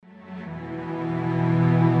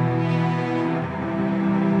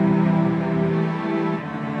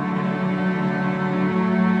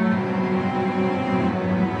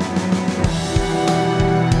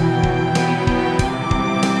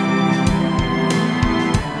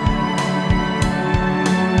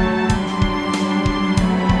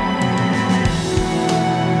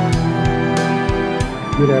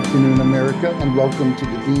Good afternoon, America, and welcome to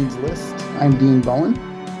the Dean's List. I'm Dean Bowen.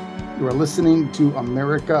 You are listening to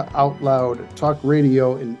America Out Loud Talk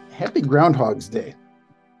Radio, and happy Groundhog's Day.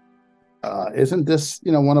 Isn't this,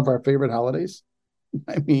 one of our favorite holidays?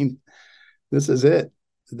 I mean, this is it.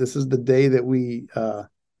 This is the day that we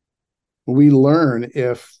learn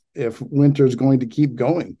if winter is going to keep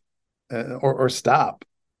going or stop.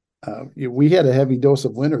 We had a heavy dose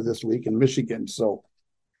of winter this week in Michigan, so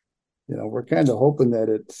we're kind of hoping that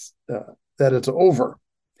it's over.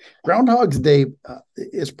 Groundhog's Day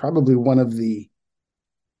is probably one of the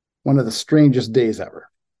strangest days ever,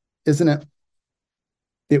 isn't it?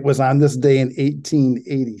 It was on this day in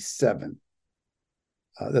 1887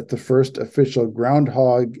 that the first official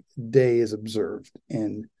Groundhog Day is observed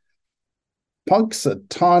in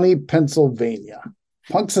Punxsutawney, Pennsylvania.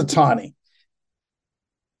 Punxsutawney.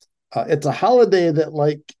 It's a holiday that,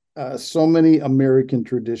 like so many American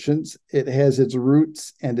traditions, it has its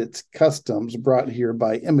roots and its customs brought here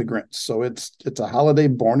by immigrants. So it's a holiday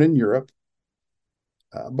born in Europe,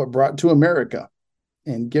 but brought to America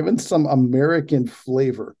and given some American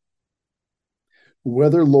flavor.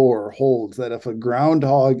 Weather lore holds that if a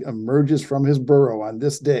groundhog emerges from his burrow on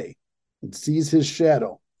this day and sees his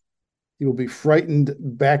shadow, he will be frightened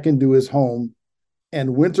back into his home,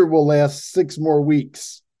 and winter will last 6 more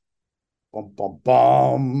weeks. Bum, bum,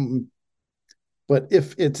 bum. But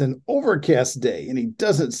if it's an overcast day and he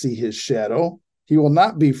doesn't see his shadow, he will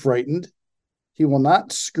not be frightened. He will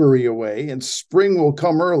not scurry away, and spring will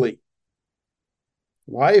come early.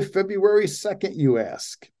 Why February 2nd, you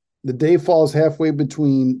ask? The day falls halfway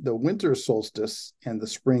between the winter solstice and the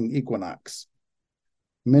spring equinox.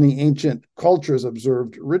 Many ancient cultures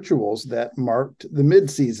observed rituals that marked the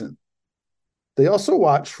mid-season. They also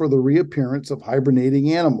watched for the reappearance of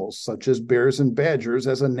hibernating animals, such as bears and badgers,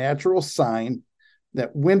 as a natural sign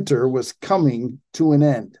that winter was coming to an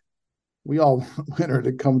end. We all want winter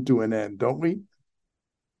to come to an end, don't we?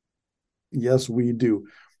 Yes, we do.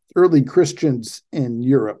 Early Christians in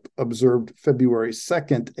Europe observed February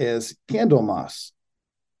 2nd as Candlemas,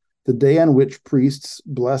 the day on which priests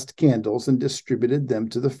blessed candles and distributed them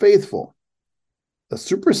to the faithful. A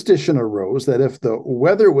superstition arose that if the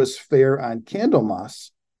weather was fair on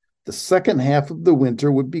Candlemas, the second half of the winter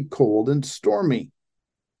would be cold and stormy.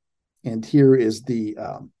 And here's the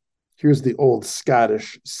old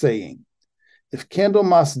Scottish saying: if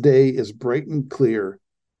Candlemas Day is bright and clear,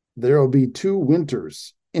 there will be 2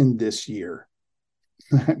 winters in this year.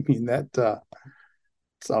 I mean, that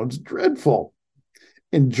sounds dreadful.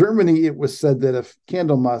 In Germany, it was said that if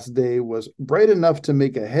Candlemas Day was bright enough to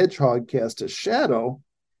make a hedgehog cast a shadow,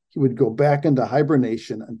 he would go back into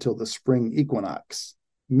hibernation until the spring equinox,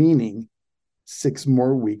 meaning 6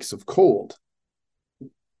 more weeks of cold.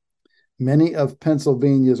 Many of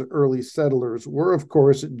Pennsylvania's early settlers were, of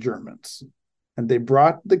course, Germans, and they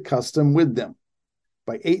brought the custom with them.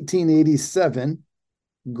 By 1887,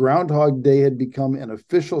 Groundhog Day had become an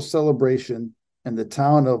official celebration in the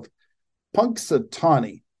town of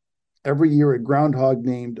Punxsutawney. Every year, a groundhog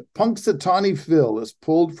named Punxsutawney Phil is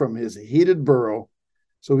pulled from his heated burrow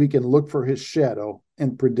so he can look for his shadow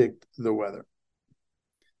and predict the weather.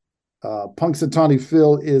 Punxsutawney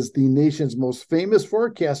Phil is the nation's most famous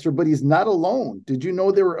forecaster, but he's not alone. Did you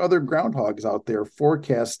know there were other groundhogs out there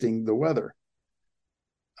forecasting the weather?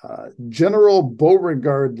 General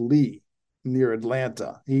Beauregard Lee near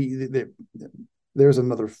Atlanta. There's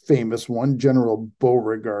another famous one, General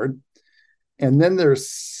Beauregard. And then there's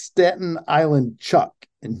Staten Island Chuck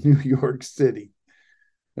in New York City.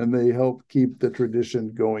 And they help keep the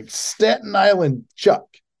tradition going. Staten Island Chuck.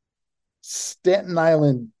 Staten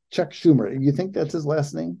Island Chuck Schumer. You think that's his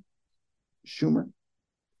last name? Schumer?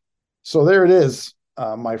 So there it is,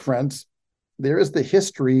 my friends. There is the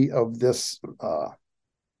history of this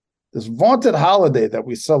vaunted holiday that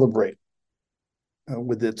we celebrate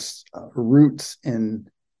with its roots in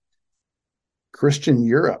Christian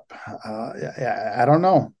Europe. I don't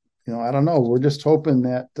know. I don't know. We're just hoping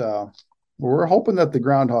that the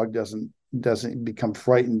groundhog doesn't become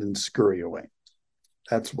frightened and scurry away.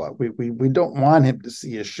 That's what we don't want him to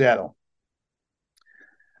see his shadow.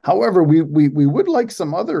 However, we would like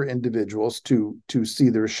some other individuals to see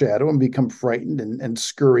their shadow and become frightened and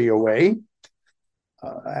scurry away.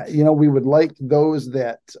 We would like those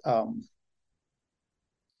that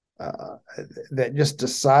just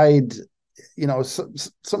decide,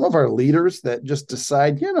 some of our leaders that just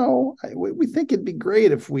decide, we think it'd be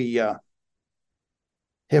great if we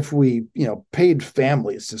paid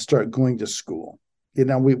families to start going to school.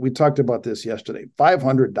 We talked about this yesterday.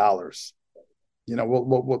 $500.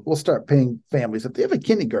 We'll start paying families if they have a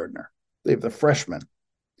kindergartner, they have the freshman.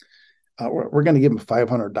 we're going to give them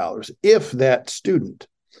 $500 if that student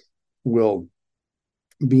will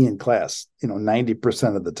be in class,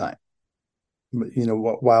 90% of the time.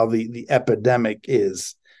 While the epidemic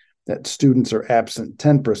is that students are absent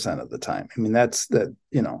 10% of the time. I mean, that's that,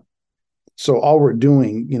 so all we're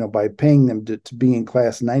doing, by paying them to be in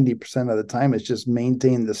class 90% of the time is just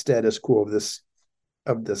maintain the status quo of this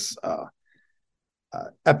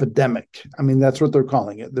epidemic. I mean, that's what they're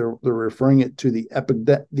calling it. They're referring it to the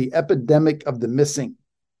epidemic of the missing,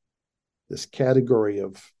 this category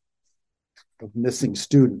of missing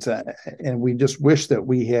students. And we just wish that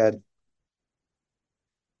we had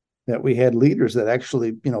leaders that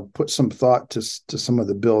actually, put some thought to some of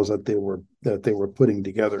the bills that they were putting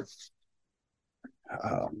together.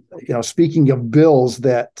 Speaking of bills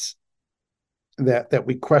that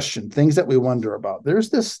we question, things that we wonder about, there's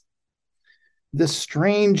this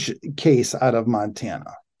strange case out of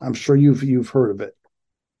Montana. I'm sure you've heard of it.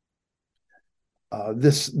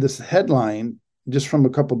 This headline just from a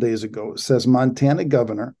couple days ago says Montana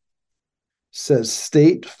governor says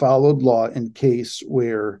state followed law in case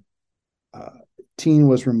where teen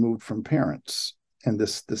was removed from parents, and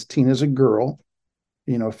this teen is a girl,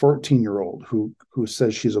 a 14-year-old who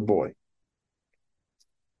says she's a boy.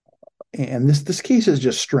 And this case is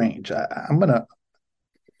just strange. I'm gonna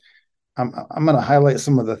highlight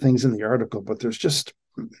some of the things in the article, but there's just,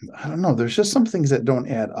 I don't know, there's just some things that don't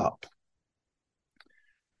add up.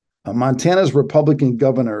 Montana's Republican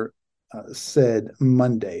governor said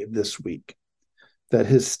Monday this week that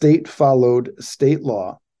his state followed state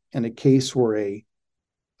law in a case where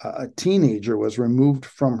a teenager was removed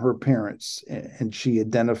from her parents and she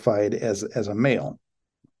identified as a male.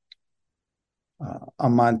 A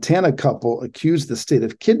Montana couple accused the state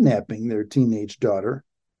of kidnapping their teenage daughter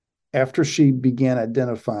after she began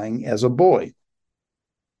identifying as a boy.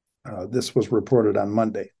 This was reported on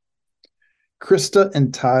Monday. Krista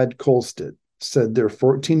and Todd Kolstad said their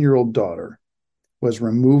 14-year-old daughter was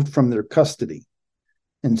removed from their custody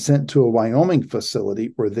and sent to a Wyoming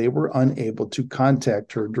facility where they were unable to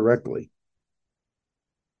contact her directly.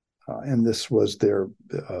 And this was their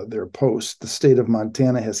post. The state of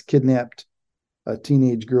Montana has kidnapped a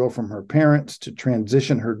teenage girl from her parents to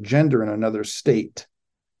transition her gender in another state,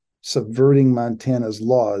 subverting Montana's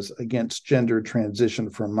laws against gender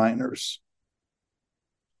transition for minors.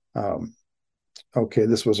 Okay,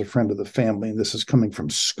 this was a friend of the family, and this is coming from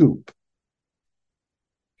Scoop.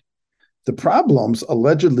 The problems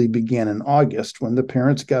allegedly began in August when the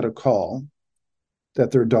parents got a call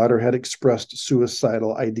that their daughter had expressed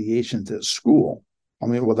suicidal ideations at school. I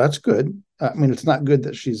mean, well, that's good. I mean, it's not good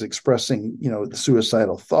that she's expressing, the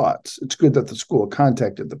suicidal thoughts. It's good that the school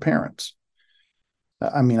contacted the parents.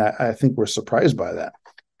 I mean, I think we're surprised by that.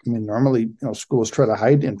 I mean, normally, schools try to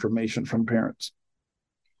hide information from parents.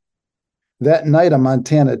 That night, a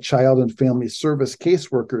Montana Child and Family Service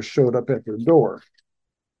caseworker showed up at their door.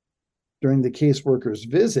 During the caseworker's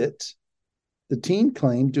visit, the teen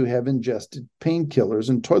claimed to have ingested painkillers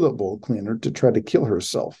and toilet bowl cleaner to try to kill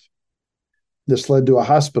herself. This led to a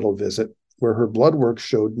hospital visit where her blood work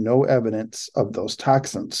showed no evidence of those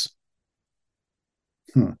toxins.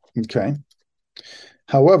 Okay.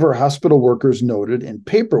 However, hospital workers noted in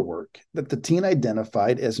paperwork that the teen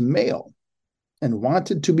identified as male and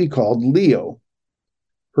wanted to be called Leo.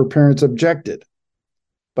 Her parents objected,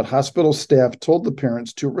 but hospital staff told the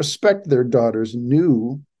parents to respect their daughter's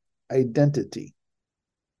new identity.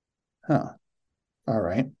 All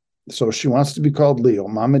right. So she wants to be called Leo.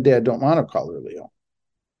 Mom and dad don't want to call her Leo.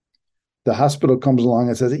 The hospital comes along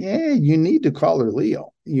and says, yeah, you need to call her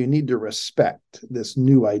Leo. You need to respect this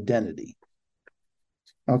new identity.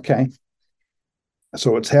 Okay.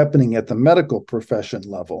 So it's happening at the medical profession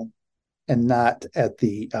level and not at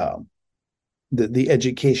the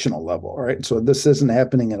educational level. All right. So this isn't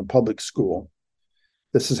happening in a public school.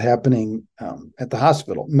 This is happening at the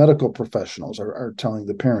hospital. Medical professionals are telling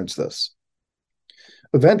the parents this.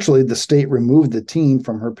 Eventually, the state removed the teen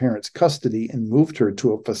from her parents' custody and moved her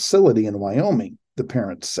to a facility in Wyoming, the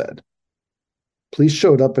parents said. Police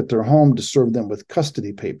showed up at their home to serve them with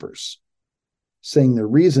custody papers, saying the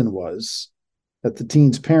reason was that the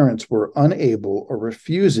teen's parents were unable or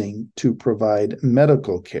refusing to provide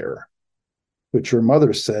medical care, which her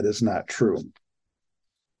mother said is not true.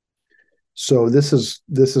 So this is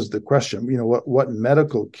the question. What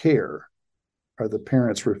medical care are the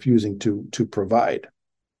parents refusing to provide?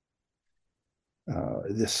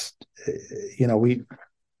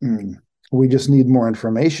 We just need more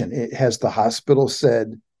information. Has the hospital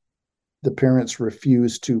said the parents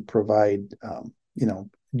refuse to provide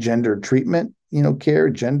gender treatment care,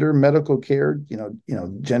 gender medical care,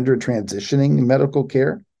 gender transitioning medical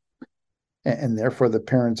care? and therefore the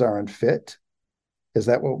parents are unfit? Is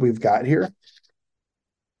that what we've got here?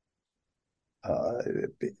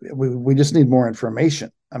 We just need more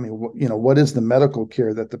information. I mean, what is the medical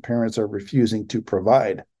care that the parents are refusing to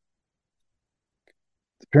provide?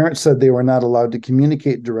 The parents said they were not allowed to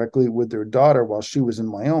communicate directly with their daughter while she was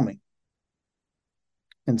in Wyoming.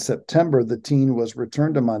 In September, the teen was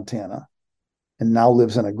returned to Montana and now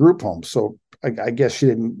lives in a group home. So I guess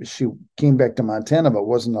she came back to Montana, but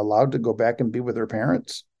wasn't allowed to go back and be with her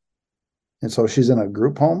parents. And so she's in a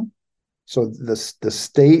group home. So the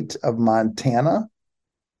state of Montana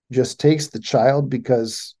just takes the child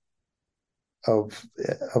because of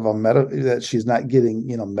that she's not getting,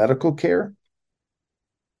 medical care.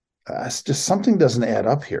 It's just something doesn't add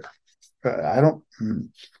up here. I don't.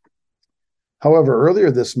 However,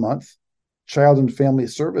 earlier this month, Child and Family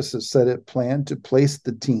Services said it planned to place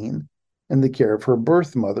the teen in the care of her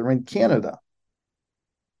birth mother in Canada.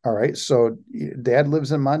 All right, so dad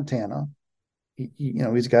lives in Montana.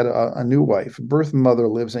 He's got a new wife. Birth mother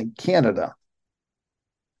lives in Canada.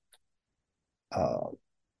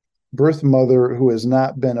 Birth mother who has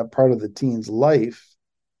not been a part of the teen's life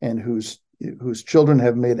and whose children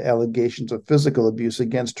have made allegations of physical abuse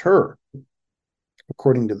against her,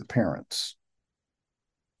 according to the parents.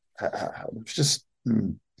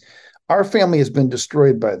 Our family has been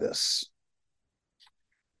destroyed by this.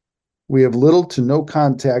 We have little to no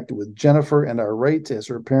contact with Jennifer and our rights as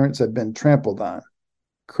her parents have been trampled on,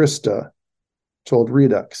 Krista told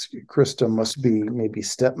Redux. Krista must be maybe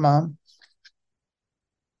stepmom.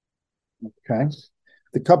 Okay.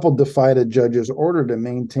 The couple defied a judge's order to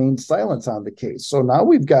maintain silence on the case. So now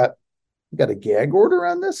we've got a gag order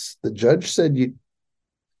on this. The judge said,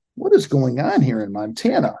 what is going on here in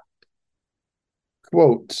Montana?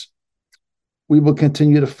 Quote, we will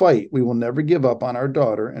continue to fight. We will never give up on our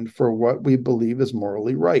daughter and for what we believe is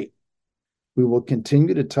morally right. We will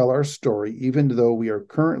continue to tell our story, even though we are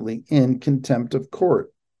currently in contempt of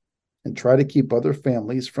court, and try to keep other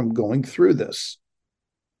families from going through this.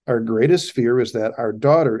 Our greatest fear is that our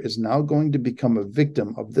daughter is now going to become a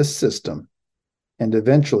victim of this system and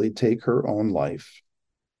eventually take her own life.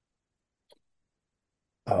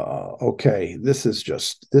 Okay, this is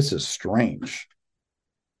strange.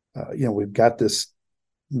 We've got this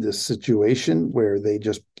situation where they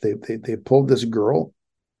pulled this girl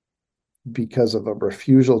because of a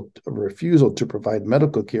refusal to provide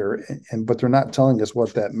medical care, but they're not telling us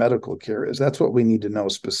what that medical care is. That's what we need to know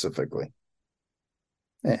specifically.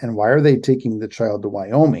 And why are they taking the child to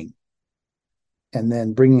Wyoming and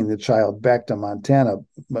then bringing the child back to Montana,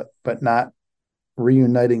 but not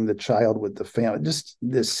reuniting the child with the family?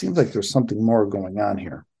 This seems like there's something more going on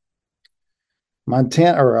here.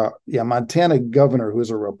 Montana governor, who's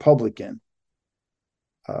a Republican,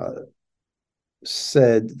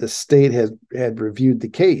 said the state had reviewed the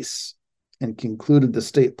case and concluded the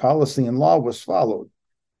state policy and law was followed.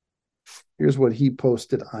 Here's what he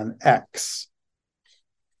posted on X.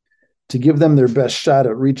 To give them their best shot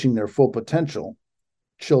at reaching their full potential,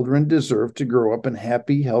 children deserve to grow up in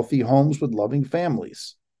happy, healthy homes with loving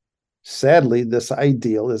families. Sadly, this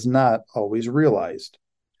ideal is not always realized.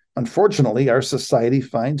 Unfortunately, our society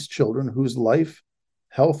finds children whose life,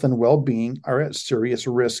 health, and well-being are at serious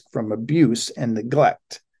risk from abuse and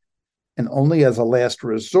neglect, and only as a last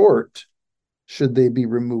resort should they be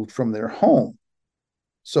removed from their home.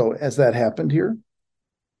 So, has that happened here?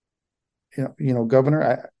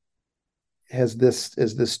 Governor, has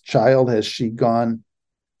this child, has she gone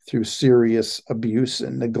through serious abuse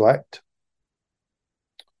and neglect?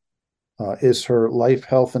 Is her life,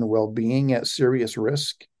 health, and well-being at serious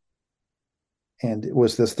risk? And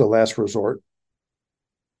was this the last resort?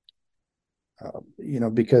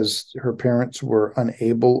 Because her parents were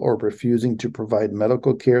unable or refusing to provide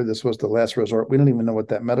medical care, this was the last resort. We don't even know what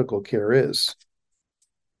that medical care is.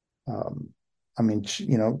 There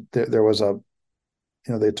was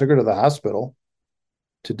they took her to the hospital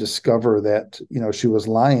to discover that, she was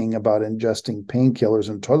lying about ingesting painkillers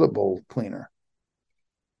and toilet bowl cleaner.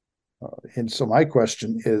 And so my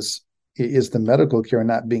question is the medical care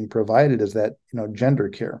not being provided? Is that, gender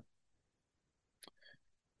care?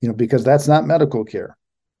 Because that's not medical care.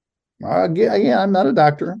 Yeah, I'm not a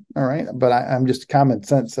doctor, all right, but I'm just common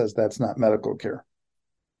sense says that's not medical care.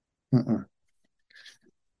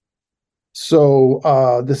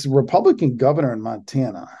 So this Republican governor in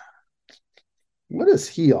Montana, what is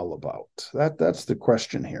he all about? That's the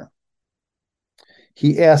question here.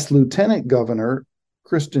 He asked Lieutenant Governor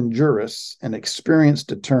Kristen Juris, an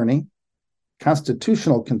experienced attorney,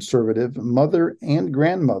 constitutional conservative, mother and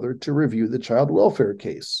grandmother, to review the child welfare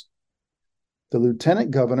case. The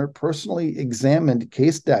lieutenant governor personally examined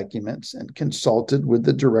case documents and consulted with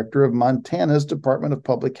the director of Montana's Department of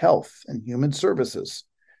Public Health and Human Services.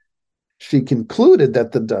 She concluded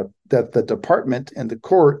that the department and the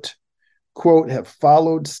court, quote, have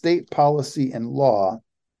followed state policy and law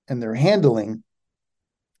in their handling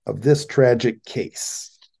of this tragic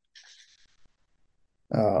case.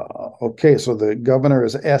 Okay, so the governor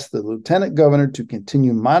has asked the lieutenant governor to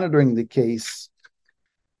continue monitoring the case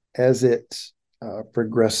as it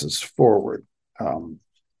progresses forward.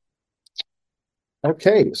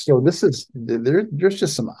 Okay, so there's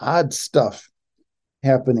just some odd stuff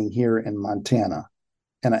happening here in Montana,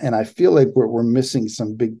 and I feel like we're missing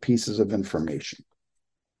some big pieces of information.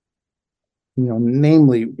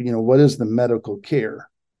 Namely, what is the medical care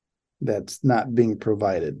that's not being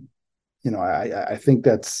provided? I think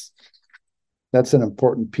that's an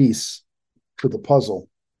important piece to the puzzle.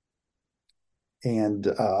 And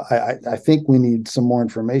I think we need some more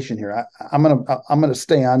information here. I'm gonna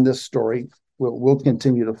stay on this story. We'll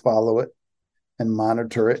continue to follow it and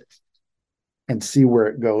monitor it and see where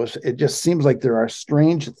it goes. It just seems like there are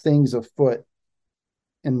strange things afoot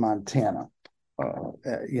in Montana.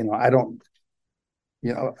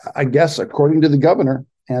 I guess according to the governor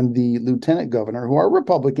and the lieutenant governor, who are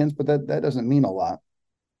Republicans, but that doesn't mean a lot.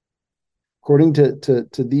 According to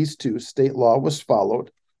these two, state law was followed.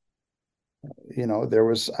 There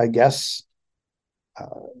was, I guess,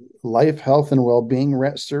 life, health, and well-being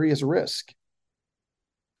at serious risk.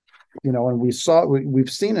 And we've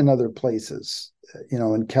seen in other places,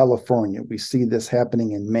 in California, we see this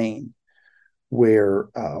happening in Maine, where,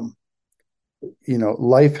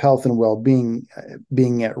 life, health, and well-being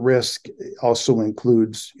being at risk also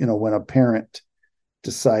includes, when a parent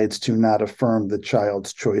decides to not affirm the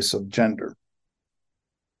child's choice of gender.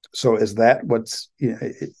 So is that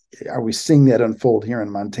are we seeing that unfold here in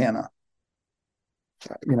Montana?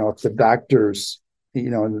 If the doctors,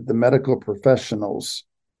 the medical professionals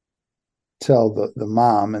tell the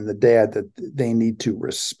mom and the dad that they need to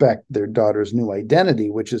respect their daughter's new identity,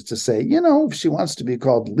 which is to say, if she wants to be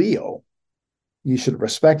called Leo, you should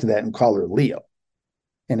respect that and call her Leo.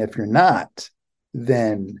 And if you're not,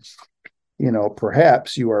 then,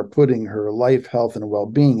 perhaps you are putting her life, health, and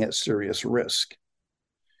well-being at serious risk.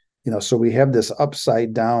 So we have this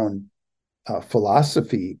upside down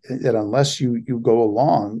philosophy that unless you go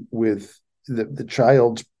along with the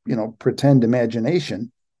child's, pretend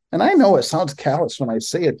imagination, and I know it sounds callous when I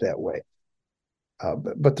say it that way,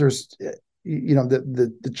 but there's,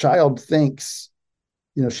 the child thinks,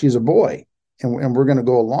 she's a boy, and we're going to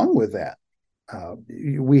go along with that.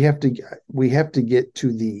 We have to get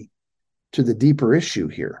to the deeper issue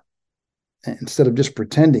here, instead of just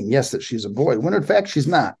pretending, yes, that she's a boy, when in fact she's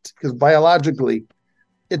not, because biologically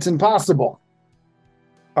it's impossible.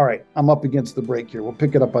 All right, I'm up against the break here. We'll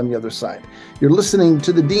pick it up on the other side. You're listening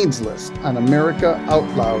to The Dean's List on America Out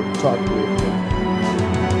Loud Talk Radio.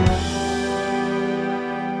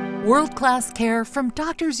 World-class care from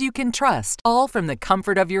doctors you can trust, all from the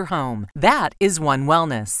comfort of your home. That is One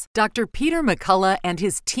Wellness. Dr. Peter McCullough and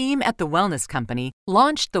his team at The Wellness Company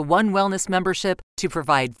launched the One Wellness membership to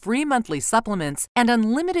provide free monthly supplements and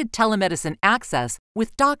unlimited telemedicine access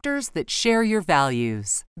with doctors that share your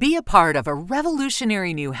values. Be a part of a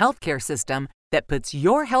revolutionary new healthcare system that puts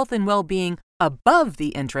your health and well-being above the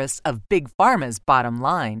interests of Big Pharma's bottom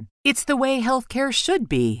line. It's the way healthcare should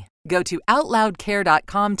be. Go to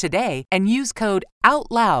OutLoudCare.com today and use code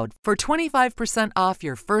OUTLOUD for 25% off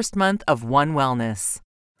your first month of One Wellness.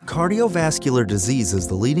 Cardiovascular disease is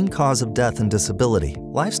the leading cause of death and disability.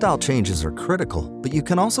 Lifestyle changes are critical, but you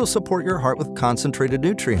can also support your heart with concentrated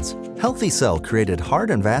nutrients. Healthy Cell created Heart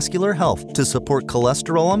and Vascular Health to support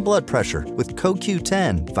cholesterol and blood pressure with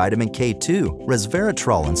CoQ10, vitamin K2,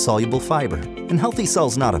 resveratrol, and soluble fiber. And Healthy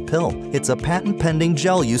Cell's not a pill. It's a patent-pending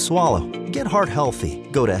gel you swallow. Get heart healthy.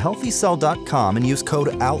 Go to HealthyCell.com and use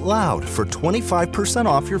code OUTLOUD for 25%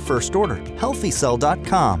 off your first order.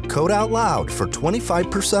 HealthyCell.com, code OUTLOUD for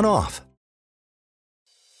 25% off.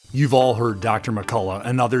 You've all heard Dr. McCullough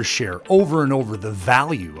and others share over and over the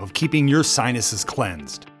value of keeping your sinuses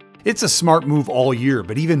cleansed. It's a smart move all year,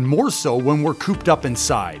 but even more so when we're cooped up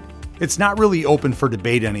inside. It's not really open for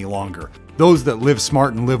debate any longer. Those that live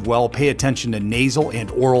smart and live well pay attention to nasal and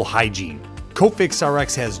oral hygiene. Cofix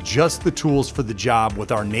RX has just the tools for the job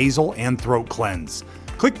with our nasal and throat cleanse.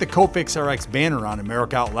 Click the Cofix RX banner on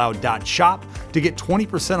AmericaOutloud.shop to get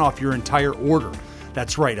 20% off your entire order.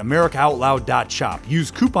 That's right, AmericaOutloud.shop.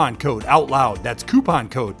 Use coupon code OUTLOUD. That's coupon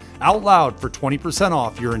code OUTLOUD for 20%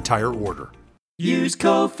 off your entire order. Use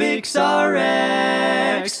Cofix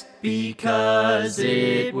RX because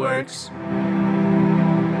it works.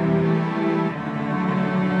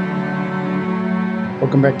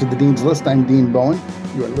 Welcome back to the Dean's List. I'm Dean Bowen.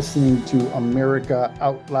 You are listening to America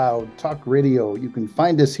Out Loud Talk Radio. You can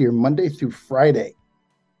find us here Monday through Friday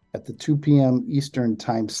at the 2 p.m. Eastern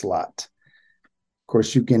time slot. Of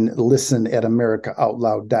course, you can listen at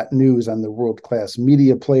americaoutloud.news on the world-class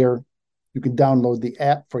media player. You can download the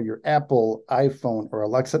app for your Apple, iPhone, or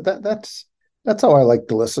Alexa. That's how I like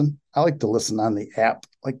to listen. I like to listen on the app.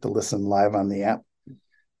 I like to listen live on the app.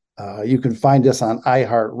 You can find us on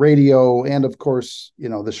iHeartRadio, and of course,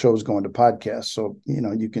 the show's going to podcasts. So,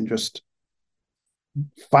 you can just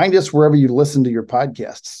find us wherever you listen to your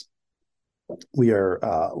podcasts. We are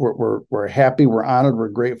we're happy, we're honored, we're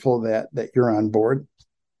grateful that you're on board.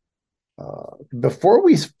 Before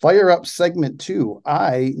we fire up segment 2,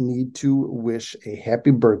 I need to wish a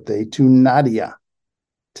happy birthday to Nadia.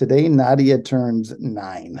 Today, Nadia turns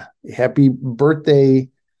 9. Happy birthday,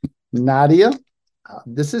 Nadia.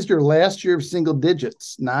 This is your last year of single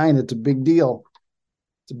digits. 9, it's a big deal.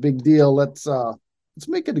 It's a big deal. Let's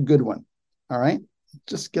make it a good one. All right?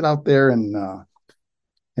 Just get out there and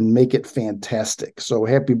make it fantastic. So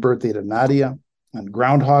happy birthday to Nadia on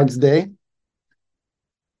Groundhog's Day.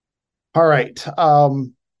 All right.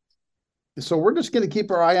 So we're just going to keep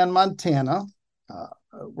our eye on Montana.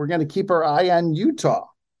 We're going to keep our eye on Utah.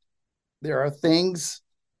 There are things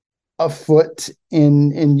afoot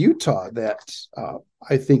in Utah that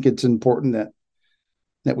I think it's important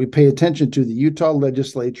that we pay attention to. The Utah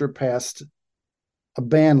legislature passed a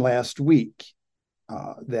ban last week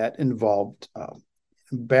that involved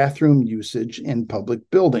bathroom usage in public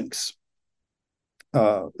buildings.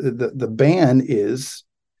 The ban is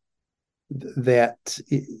that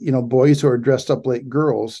boys who are dressed up like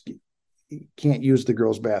girls can't use the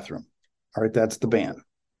girls' bathroom. All right, that's the ban.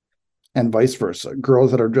 And vice versa.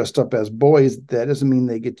 Girls that are dressed up as boys, that doesn't mean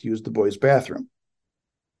they get to use the boys' bathroom.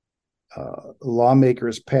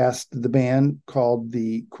 Lawmakers passed the ban called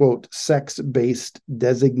the, quote, sex-based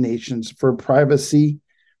designations for privacy,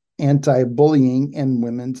 anti-bullying, and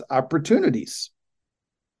women's opportunities.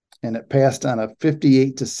 And it passed on a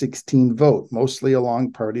 58-16 vote, mostly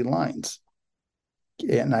along party lines.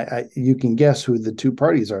 And you can guess who the two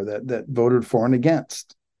parties are that voted for and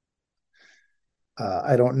against.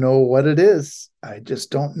 I don't know what it is. I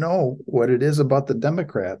just don't know what it is about the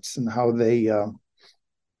Democrats and how they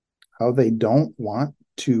don't want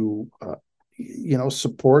to,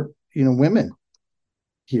 support, women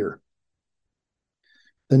here.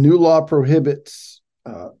 The new law prohibits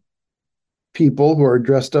people who are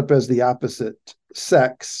dressed up as the opposite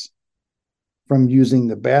sex from using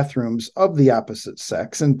the bathrooms of the opposite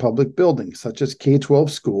sex in public buildings, such as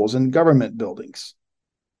K-12 schools and government buildings.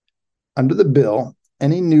 Under the bill,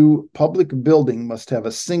 any new public building must have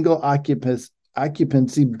a single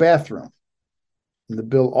occupancy bathroom. And the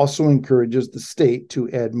bill also encourages the state to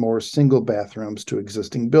add more single bathrooms to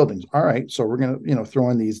existing buildings. All right, so we're going to, throw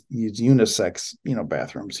in these unisex,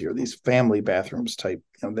 bathrooms here, these family bathrooms type,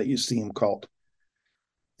 that you see them called.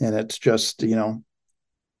 And it's just, a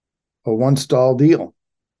one-stall deal.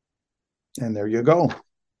 And there you go.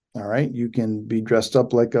 All right, you can be dressed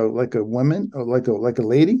up like a woman or like a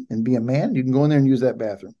lady and be a man. You can go in there and use that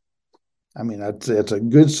bathroom. I mean, it's a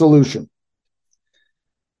good solution.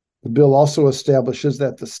 The bill also establishes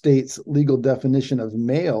that the state's legal definition of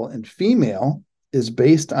male and female is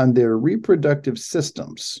based on their reproductive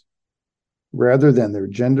systems rather than their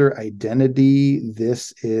gender identity.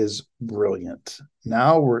 This is brilliant.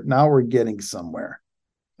 Now we're getting somewhere.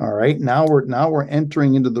 All right, now we're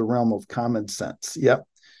entering into the realm of common sense. Yep.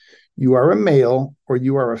 You are a male or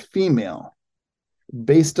you are a female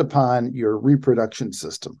based upon your reproduction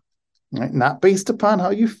system, right? Not based upon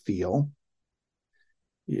how you feel,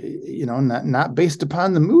 not based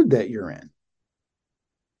upon the mood that you're in,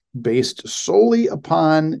 based solely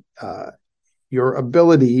upon your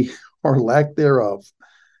ability or lack thereof.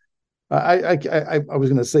 I was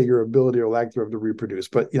going to say your ability or lack thereof to reproduce,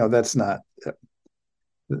 but that's not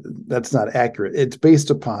accurate. It's based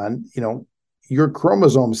upon your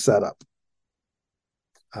chromosome setup.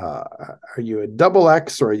 Are you a double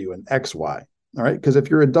X or are you an XY? All right, because if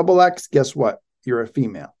you're a double X, guess what? You're a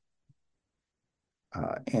female.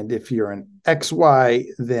 And if you're an XY,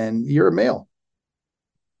 then you're a male.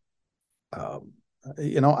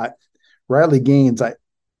 Riley Gaines, I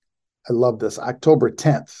love this. October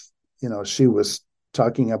 10th, she was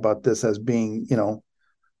talking about this as being,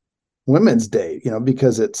 Women's Day,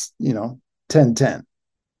 because it's, 10/10.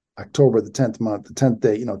 October, the 10th month, the 10th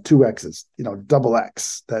day, 2 X's, double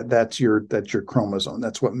X. That's your chromosome.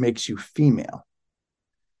 That's what makes you female.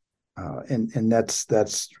 And that's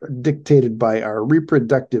dictated by our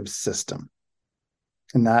reproductive system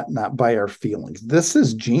and not by our feelings. This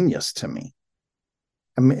is genius to me.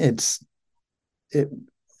 I mean,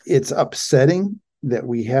 it's upsetting that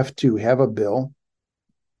we have to have a bill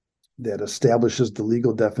that establishes the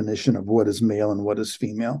legal definition of what is male and what is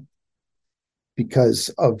female because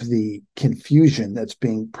of the confusion that's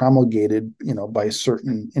being promulgated, by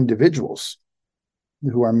certain individuals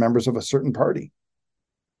who are members of a certain party,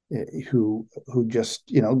 who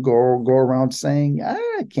just, go around saying,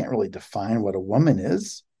 I can't really define what a woman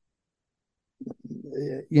is,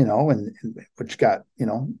 and which got,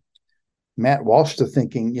 Matt Walsh to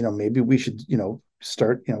thinking, maybe we should,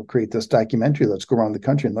 start, create this documentary. Let's go around the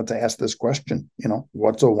country and let's ask this question,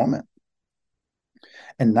 what's a woman?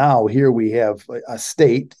 And now here we have a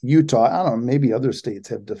state, Utah, I don't know, maybe other states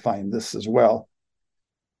have defined this as well.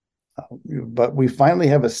 But we finally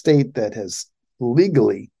have a state that has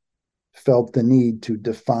legally felt the need to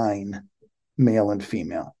define male and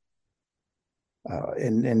female.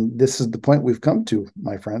 And this is the point we've come to,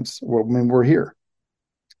 my friends. We're here.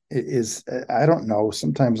 I don't know.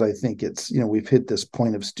 Sometimes I think it's, we've hit this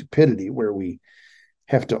point of stupidity where we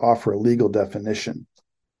have to offer a legal definition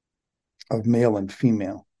of male and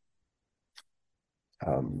female.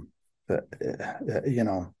 But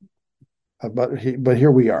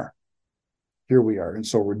here we are. And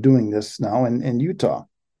so we're doing this now in Utah.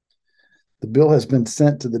 The bill has been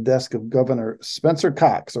sent to the desk of Governor Spencer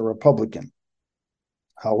Cox, a Republican.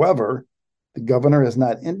 However, the governor has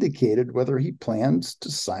not indicated whether he plans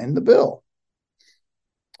to sign the bill.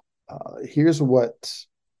 Here's what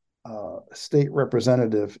State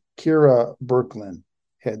Representative Kira Berklin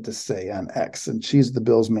had to say on X, and she's the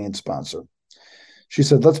bill's main sponsor. She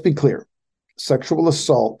said, let's be clear. Sexual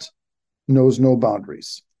assault knows no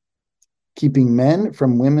boundaries. Keeping men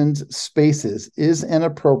from women's spaces is an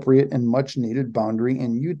appropriate and much needed boundary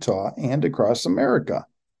in Utah and across America.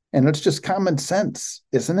 And it's just common sense,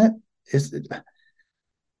 isn't it?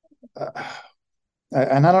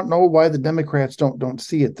 And I don't know why the Democrats don't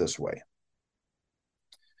see it this way.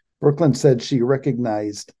 Brooklyn said she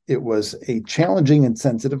recognized it was a challenging and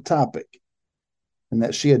sensitive topic, and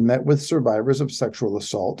that she had met with survivors of sexual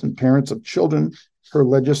assault and parents of children her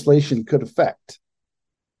legislation could affect.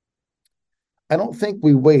 I don't think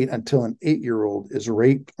we wait until an 8-year-old is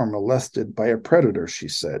raped or molested by a predator, she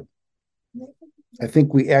said. I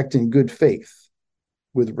think we act in good faith,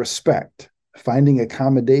 with respect, finding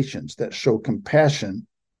accommodations that show compassion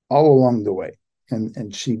all along the way.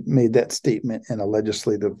 And she made that statement in a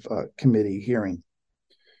legislative committee hearing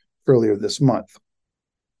earlier this month.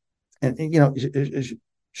 And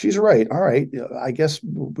she's right. All right, I guess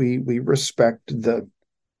we respect that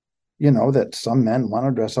some men want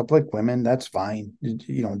to dress up like women. That's fine.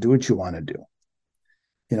 Do what you want to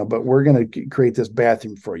do. But we're going to create this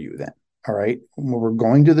bathroom for you then. All right. We're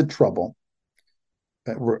going to the trouble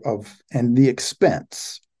and the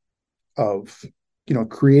expense of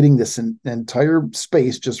creating this entire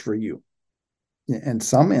space just for you. In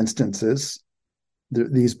some instances,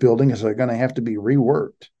 these buildings are going to have to be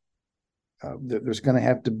reworked. There's going to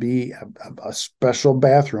have to be a special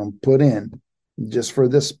bathroom put in just for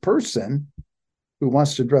this person who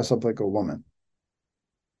wants to dress up like a woman.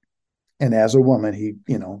 And as a woman, he,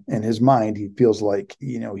 in his mind, he feels like,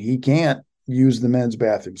 he can't use the men's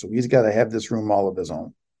bathroom. So he's got to have this room all of his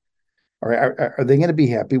own. All right, are they going to be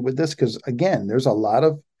happy with this? Because again, there's a lot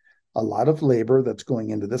of labor that's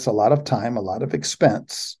going into this, a lot of time, a lot of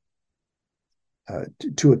expense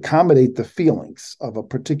to accommodate the feelings of a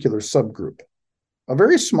particular subgroup, a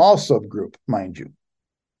very small subgroup, mind you.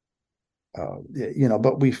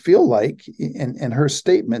 But we feel like in her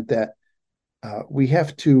statement that we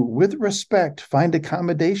have to, with respect, find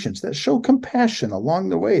accommodations that show compassion along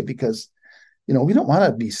the way, because we don't want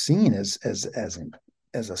to be seen as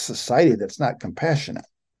a society that's not compassionate.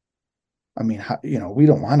 I mean, we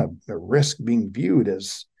don't want to risk being viewed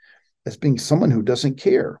as being someone who doesn't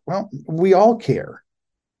care. Well, we all care.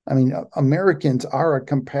 I mean, Americans are a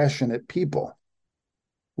compassionate people.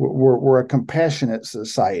 We're a compassionate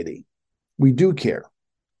society. We do care.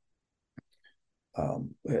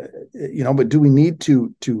 But do we need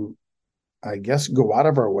to I guess go out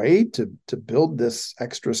of our way to build this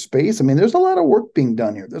extra space? I mean, there's a lot of work being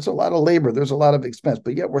done here. There's a lot of labor. There's a lot of expense,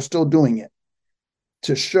 but yet we're still doing it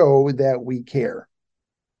to show that we care.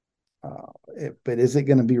 But is it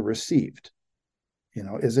going to be received?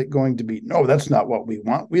 Is it going to be, no, that's not what we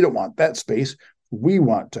want. We don't want that space. We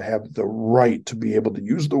want to have the right to be able to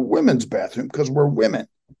use the women's bathroom because we're women.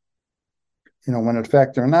 When in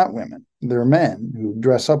fact they're not women. They're men who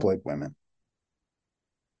dress up like women.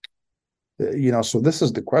 So this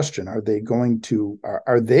is the question. Are they going to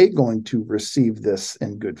receive this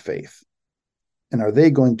in good faith? And are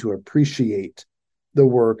they going to appreciate the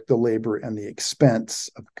work, the labor, and the expense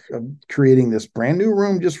of creating this brand new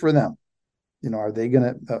room just for them. Are they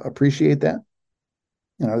going to appreciate that?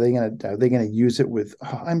 Are they going to use it with,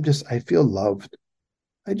 I feel loved.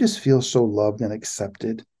 I just feel so loved and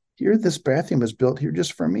accepted. Here, this bathroom is built here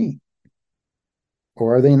just for me.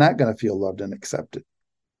 Or are they not going to feel loved and accepted?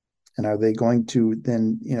 And are they going to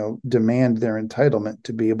then, demand their entitlement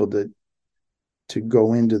to be able to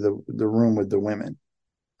go into the room with the women?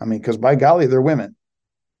 I mean, because by golly, they're women,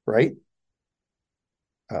 right?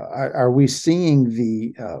 Are we seeing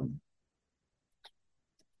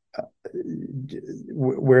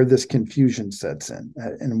where this confusion sets in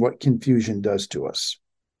and what confusion does to us?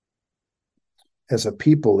 As a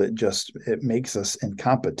people, it makes us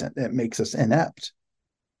incompetent. It makes us inept.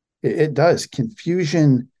 It does.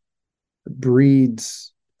 Confusion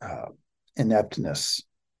breeds ineptness.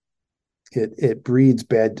 It breeds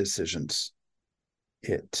bad decisions.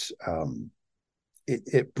 It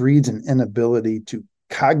breeds an inability to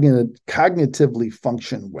cognitively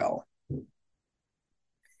function well.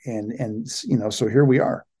 And so here we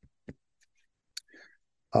are.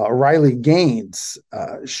 Riley Gaines,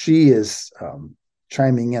 she is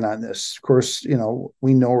chiming in on this. Of course,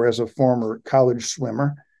 we know her as a former college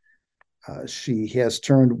swimmer. She has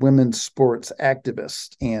turned women's sports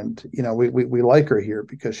activist, and we like her here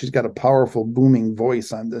because she's got a powerful, booming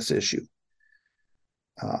voice on this issue.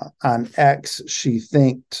 On X, she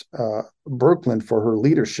thanked Birkeland for her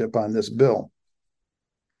leadership on this bill.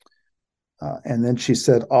 And then she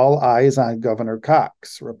said, all eyes on Governor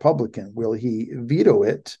Cox, Republican. Will he veto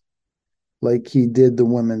it like he did the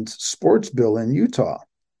women's sports bill in Utah?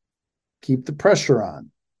 Keep the pressure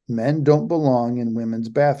on. Men don't belong in women's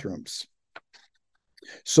bathrooms.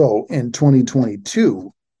 So in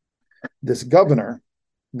 2022, this Governor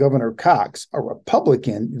Cox, a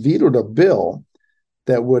Republican, vetoed a bill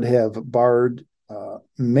that would have barred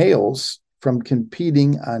males from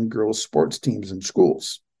competing on girls' sports teams in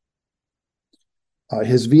schools.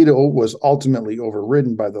 His veto was ultimately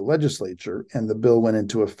overridden by the legislature, and the bill went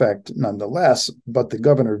into effect nonetheless, but the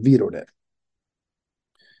governor vetoed it.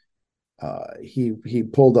 He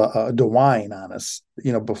pulled a DeWine on us,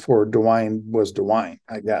 before DeWine was DeWine,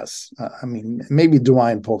 I guess. Maybe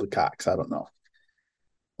DeWine pulled a Cox. I don't know.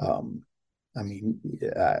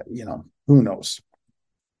 Who knows?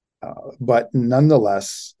 But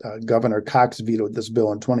nonetheless, Governor Cox vetoed this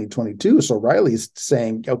bill in 2022. So Riley's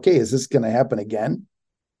saying, okay, is this going to happen again?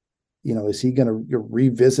 Is he going to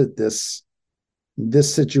revisit this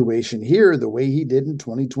situation here the way he did in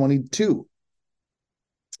 2022?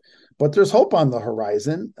 But there's hope on the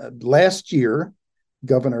horizon. Last year,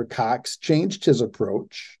 Governor Cox changed his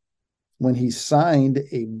approach when he signed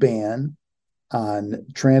a ban on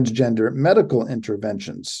transgender medical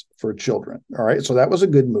interventions for children. All right, so that was a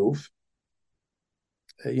good move.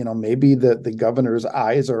 Maybe the governor's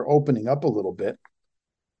eyes are opening up a little bit.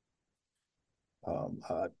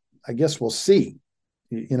 I guess we'll see.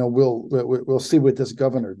 We'll see what this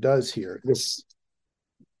governor does here. This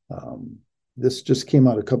just came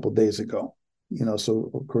out a couple of days ago. So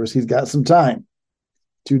of course he's got some time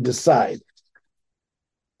to decide.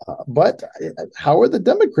 But how are the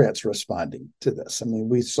Democrats responding to this?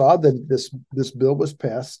 We saw that this bill was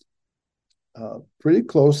passed pretty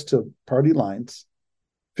close to party lines,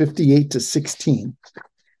 58-16.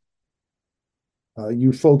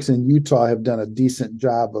 You folks in Utah have done a decent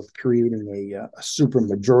job of creating a super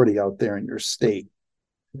majority out there in your state.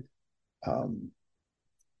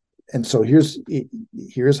 And so here's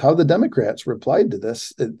how the Democrats replied to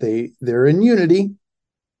this. They're in unity,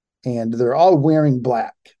 and they're all wearing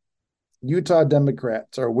black. Utah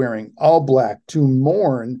Democrats are wearing all black to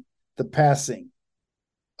mourn the passing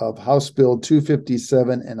of House Bill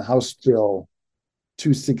 257 and House Bill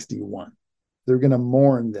 261. They're going to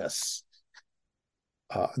mourn this.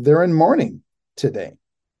 They're in mourning today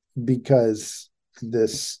because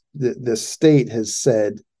this state has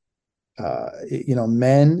said,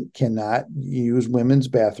 men cannot use women's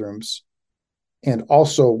bathrooms. And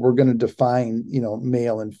also, we're going to define,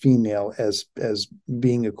 male and female as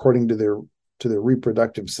being according to their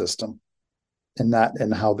reproductive system, and not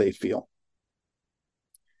in how they feel.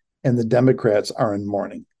 And the Democrats are in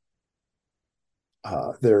mourning.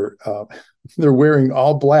 They're wearing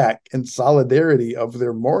all black in solidarity of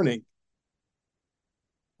their mourning.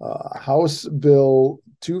 House Bill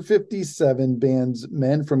 257 bans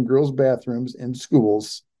men from girls' bathrooms in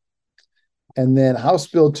schools. And then House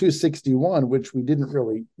Bill 261, which we didn't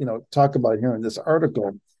really, talk about here in this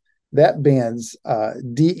article, that bans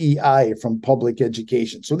DEI from public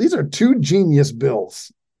education. So these are two genius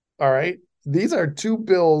bills, all right? These are two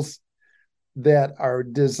bills that are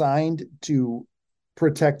designed to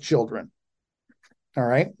protect children. All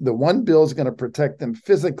right. The one bill is going to protect them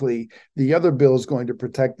physically. The other bill is going to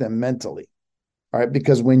protect them mentally. All right.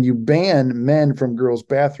 Because when you ban men from girls'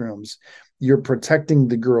 bathrooms, you're protecting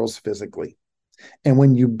the girls physically. And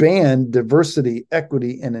when you ban diversity,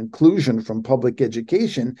 equity, and inclusion from public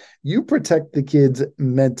education, you protect the kids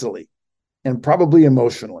mentally and probably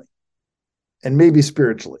emotionally and maybe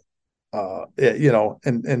spiritually,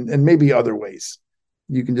 and maybe other ways.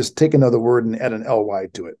 You can just take another word and add an ly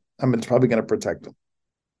to it. I mean, it's probably going to protect them.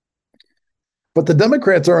 But the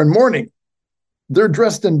Democrats are in mourning. They're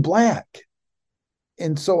dressed in black.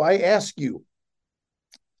 And so I ask you,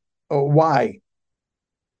 why?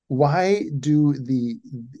 Why do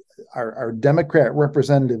our Democrat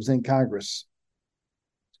representatives in Congress,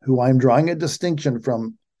 who I'm drawing a distinction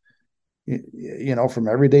from, from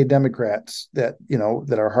everyday Democrats that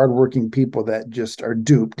are hardworking people that just are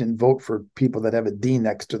duped and vote for people that have a D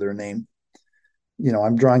next to their name.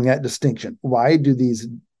 I'm drawing that distinction. Why do these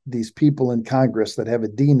people in Congress that have a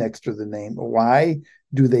D next to the name, why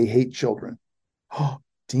do they hate children? Oh,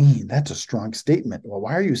 Dean, that's a strong statement. Well,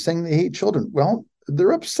 why are you saying they hate children? Well,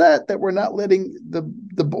 they're upset that we're not letting the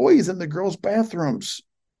boys in the girls' bathrooms.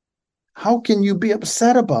 How can you be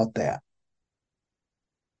upset about that?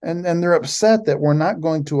 And they're upset that we're not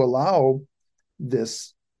going to allow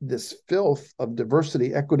this filth of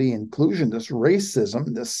diversity, equity, inclusion, this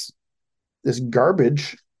racism, this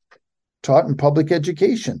garbage taught in public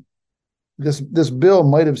education. This bill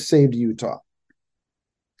might have saved Utah.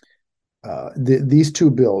 These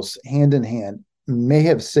two bills, hand in hand, may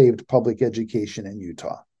have saved public education in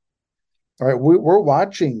Utah. All right, we're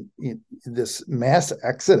watching this mass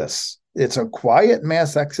exodus. It's a quiet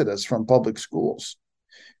mass exodus from public schools.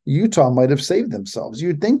 Utah might have saved themselves.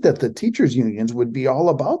 You'd think that the teachers' unions would be all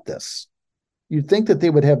about this. You'd think that they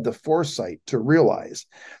would have the foresight to realize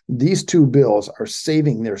these two bills are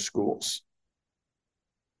saving their schools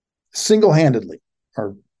single-handedly,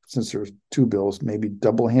 or since there's two bills, maybe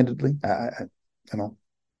double-handedly.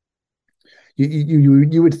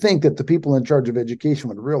 You would think that the people in charge of education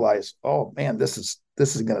would realize, oh man, this is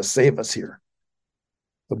going to save us here,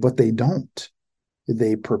 but they don't.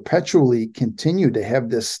 They perpetually continue to have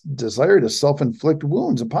this desire to self-inflict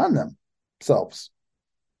wounds upon themselves.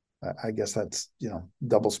 I guess that's,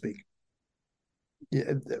 doublespeak.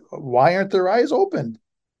 Why aren't their eyes opened?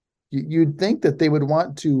 You'd think that they would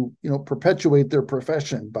want to, perpetuate their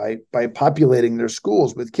profession by populating their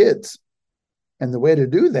schools with kids. And the way to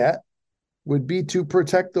do that would be to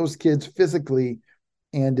protect those kids physically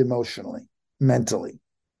and emotionally, mentally.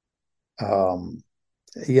 But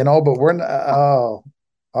we're not, all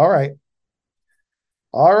right.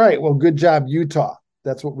 All right. Well, good job, Utah.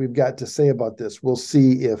 That's what we've got to say about this. We'll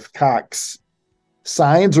see if Cox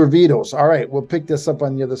signs or vetoes. All right. We'll pick this up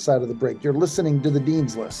on the other side of the break. You're listening to the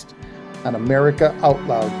Dean's List on America Out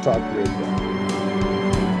Loud Talk Radio.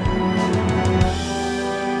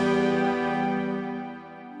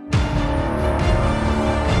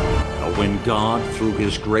 When God, through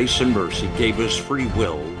his grace and mercy, gave us free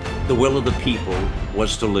will, the will of the people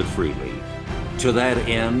was to live freely. To that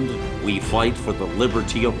end, we fight for the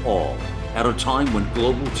liberty of all at a time when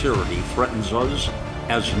global tyranny threatens us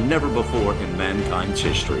as never before in mankind's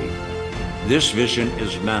history. This vision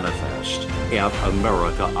is manifest at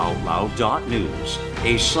AmericaOutloud.news,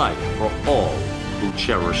 a site for all who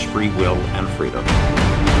cherish free will and freedom.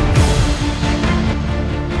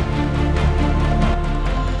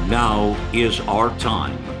 Now is our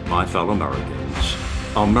time, my fellow Americans.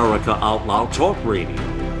 America Out Loud Talk Radio.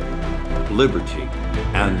 Liberty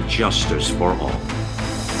and justice for all.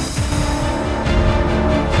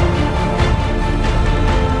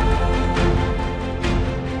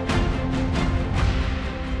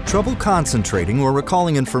 Trouble concentrating or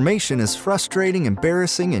recalling information is frustrating,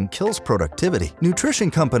 embarrassing, and kills productivity.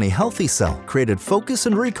 Nutrition company Healthy Cell created Focus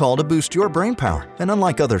and Recall to boost your brain power. And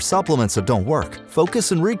unlike other supplements that don't work,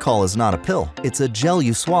 Focus and Recall is not a pill. It's a gel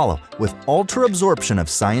you swallow with ultra absorption of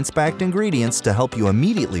science-backed ingredients to help you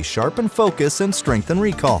immediately sharpen focus and strengthen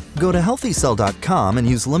recall. Go to healthycell.com and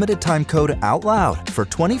use limited time code OUTLOUD for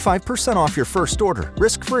 25% off your first order.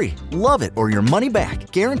 Risk-free. Love it or your money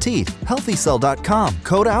back. Guaranteed. Healthycell.com.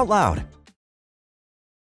 Code OUTLOUD.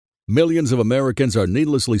 Millions of Americans are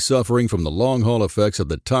needlessly suffering from the long-haul effects of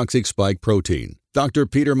the toxic spike protein. Dr.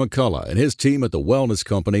 Peter McCullough and his team at the Wellness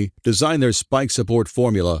Company designed their spike support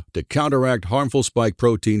formula to counteract harmful spike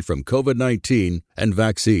protein from COVID-19 and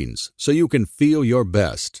vaccines so you can feel your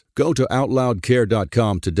best. Go to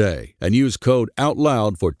OutLoudCare.com today and use code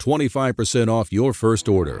OUTLOUD for 25% off your first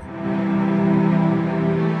order.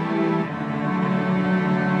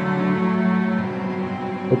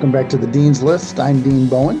 Welcome back to the Dean's List. I'm Dean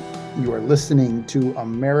Bowen. You are listening to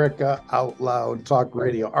America Out Loud Talk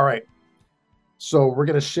Radio. All right. So we're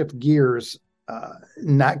going to shift gears,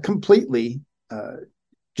 not completely,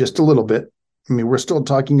 just a little bit. I mean, we're still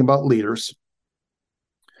talking about leaders.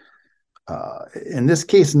 In this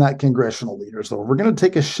case, not congressional leaders, though. We're going to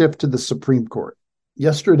take a shift to the Supreme Court.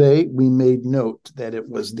 Yesterday, we made note that it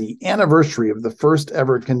was the anniversary of the first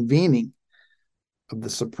ever convening of the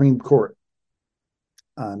Supreme Court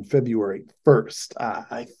on February 1st.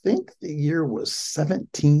 I think the year was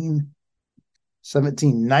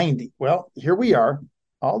 1790. Well, here we are,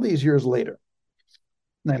 all these years later.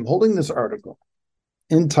 And I'm holding this article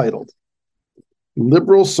entitled,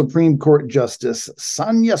 Liberal Supreme Court Justice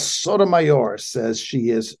Sonia Sotomayor says she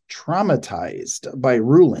is traumatized by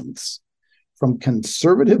rulings from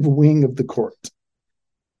conservative wing of the court.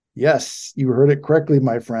 Yes, you heard it correctly,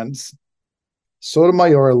 my friends.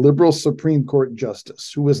 Sotomayor, a liberal Supreme Court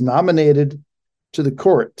justice who was nominated to the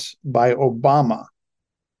court by Obama,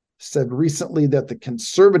 said recently that the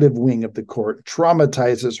conservative wing of the court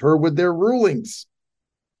traumatizes her with their rulings.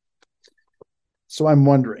 So I'm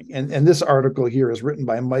wondering, and this article here is written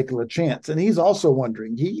by Mike LaChance, and he's also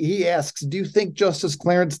wondering, he asks, do you think Justice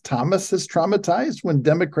Clarence Thomas is traumatized when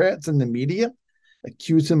Democrats and the media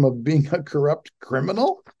accuse him of being a corrupt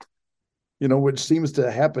criminal? Which seems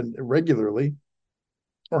to happen regularly.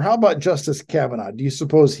 Or how about Justice Kavanaugh? Do you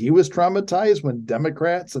suppose he was traumatized when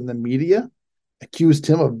Democrats and the media accused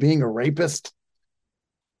him of being a rapist?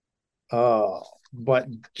 But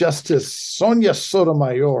Justice Sonia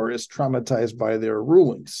Sotomayor is traumatized by their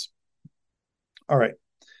rulings. All right.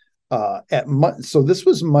 So this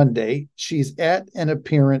was Monday. She's at an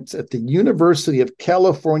appearance at the University of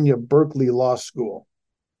California, Berkeley Law School.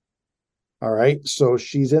 All right. So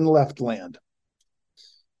she's in Leftland.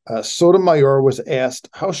 Sotomayor was asked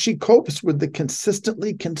how she copes with the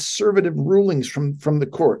consistently conservative rulings from the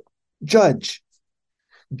court. Judge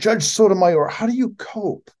Sotomayor, how do you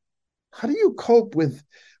cope? How do you cope with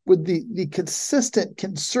the consistent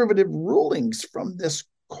conservative rulings from this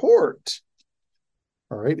court?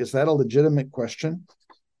 All right, is that a legitimate question?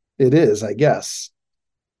 It is, I guess.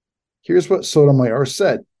 Here's what Sotomayor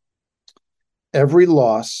said. Every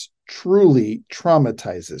loss truly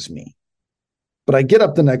traumatizes me. But I get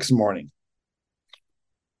up the next morning,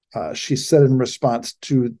 she said in response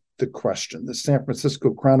to the question. The San Francisco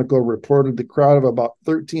Chronicle reported the crowd of about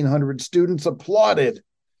 1,300 students applauded.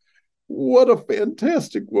 What a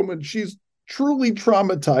fantastic woman. She's truly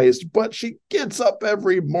traumatized, but she gets up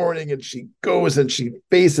every morning and she goes and she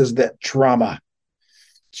faces that trauma.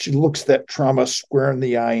 She looks that trauma square in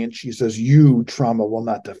the eye and she says, you, trauma, will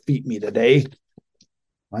not defeat me today.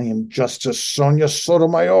 I am Justice Sonia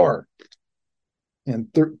Sotomayor. And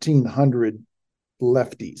 1,300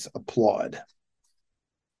 lefties applaud.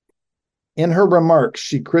 In her remarks,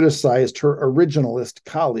 she criticized her originalist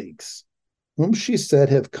colleagues, whom she said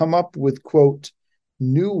have come up with, quote,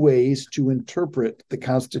 new ways to interpret the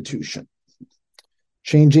Constitution,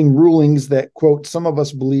 changing rulings that, quote, some of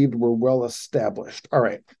us believed were well established. All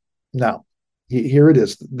right. Now, here it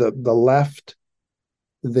is. The left,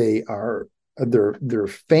 they're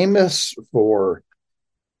famous for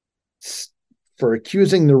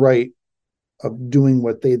accusing the right of doing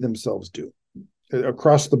what they themselves do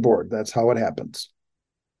across the board. That's how it happens.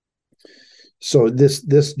 So this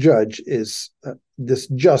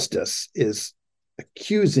justice is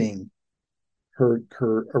accusing her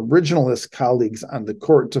originalist colleagues on the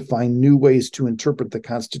court to find new ways to interpret the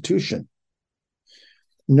Constitution.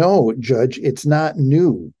 No, Judge, it's not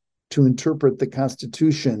new to interpret the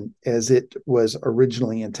Constitution as it was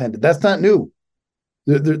originally intended. That's not new.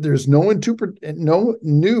 There's no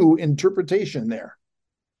new interpretation there.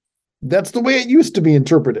 That's the way it used to be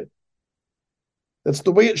interpreted. That's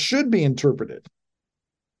the way it should be interpreted.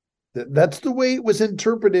 That's the way it was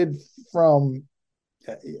interpreted from,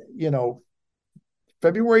 February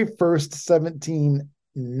 1st,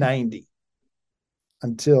 1790,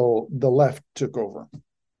 until the left took over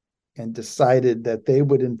and decided that they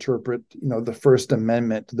would interpret, the First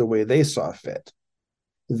Amendment the way they saw fit.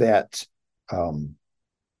 That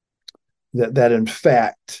in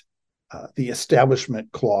fact, the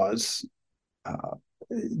Establishment Clause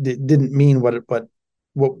didn't mean what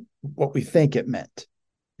we think it meant.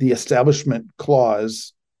 The Establishment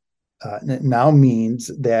Clause now means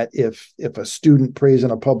that if a student prays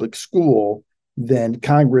in a public school, then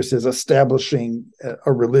Congress is establishing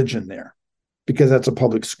a religion there because that's a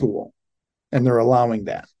public school, and they're allowing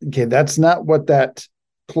that. Okay, that's not what that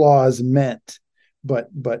clause meant. But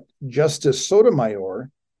Justice Sotomayor,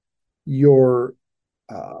 your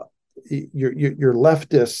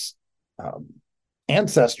leftist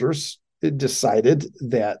ancestors decided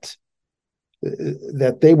that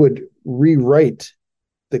they would rewrite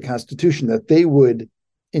the Constitution, that they would,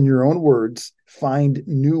 in your own words, find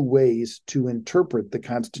new ways to interpret the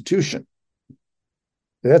Constitution.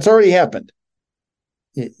 That's already happened.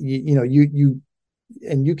 You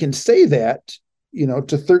can say that, to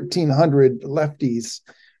 1,300 lefties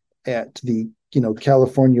at the,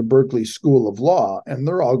 California Berkeley School of Law, and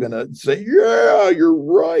they're all going to say, yeah, you're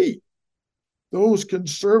right. Those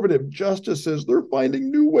conservative justices, they're finding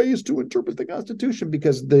new ways to interpret the Constitution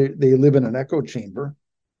because they live in an echo chamber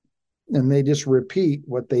and they just repeat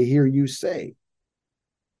what they hear you say.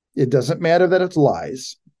 It doesn't matter that it's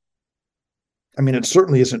lies. I mean, it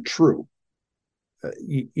certainly isn't true.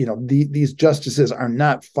 These justices are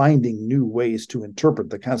not finding new ways to interpret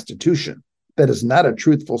the Constitution. That is not a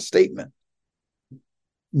truthful statement.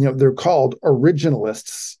 They're called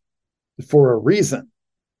originalists for a reason,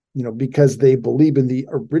 because they believe in the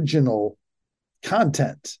original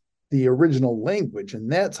content, the original language, and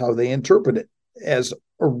that's how they interpret it, as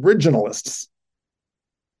originalists.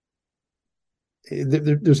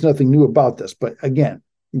 There's nothing new about this, but again,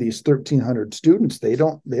 these 1,300 students, they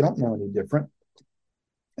don't know any different.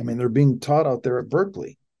 I mean, they're being taught out there at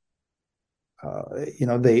Berkeley.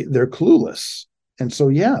 They're clueless, and so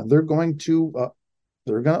they're going to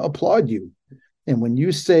applaud you. And when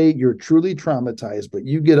you say you're truly traumatized, but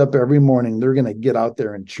you get up every morning, they're going to get out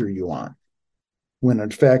there and cheer you on, when in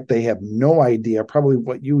fact they have no idea probably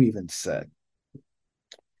what you even said.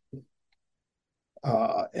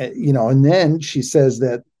 And then she says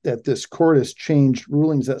that this court has changed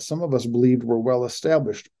rulings that some of us believed were well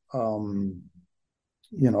established,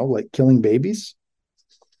 like killing babies.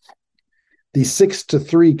 The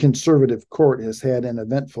 6-3 conservative court has had an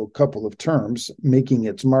eventful couple of terms, making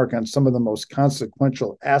its mark on some of the most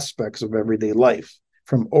consequential aspects of everyday life,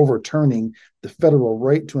 from overturning the federal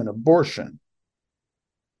right to an abortion,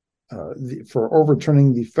 for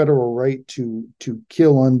overturning the federal right to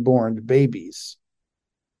kill unborn babies,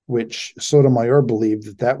 which Sotomayor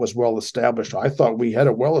believed that was well established. I thought we had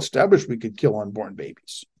it well established we could kill unborn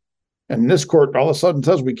babies. And this court all of a sudden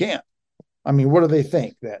says we can't. I mean, what do they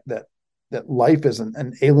think? That life is an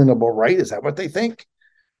inalienable right? Is that what they think?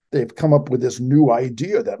 They've come up with this new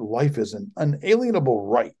idea that life is an unalienable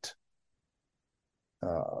right.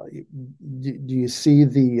 Do you see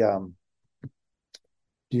the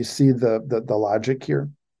logic here?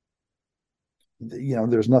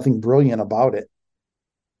 There's nothing brilliant about it.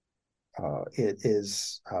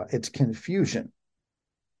 It's confusion,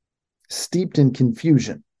 steeped in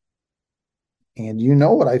confusion. And you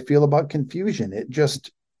know what I feel about confusion. It just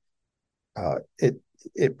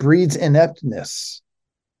it breeds ineptness,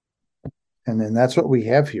 and then that's what we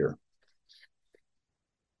have here.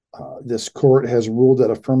 This court has ruled that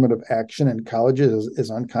affirmative action in colleges is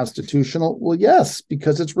unconstitutional. Well, yes,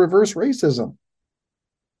 because it's reverse racism,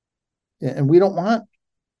 and we don't want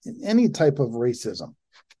any type of racism.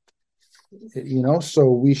 So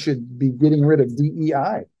we should be getting rid of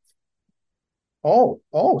DEI.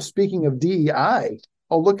 Oh, speaking of DEI.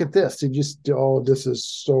 Oh, look at this. This is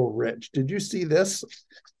so rich. Did you see this?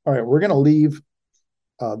 All right, we're going to leave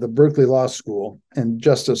the Berkeley Law School and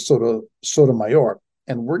Justice Sotomayor,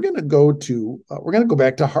 and we're going to go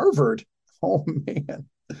back to Harvard. Oh, man.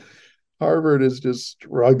 Harvard is just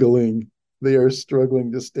struggling. They are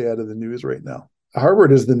struggling to stay out of the news right now.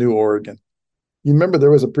 Harvard is the new Oregon. You remember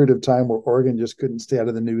there was a period of time where Oregon just couldn't stay out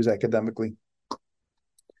of the news academically.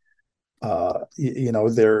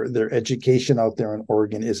 Their education out there in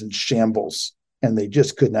Oregon is in shambles, and they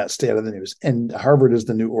just could not stay out of the news. And Harvard is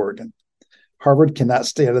the new Oregon. Harvard cannot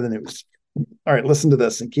stay out of the news. All right, listen to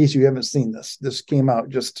this in case you haven't seen this. This came out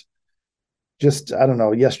just I don't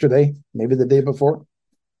know, yesterday, maybe the day before.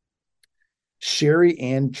 Sherry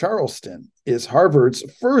Ann Charleston is Harvard's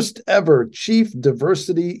first ever Chief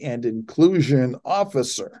Diversity and Inclusion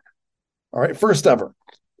Officer. All right, first ever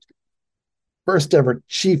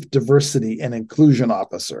Chief Diversity and Inclusion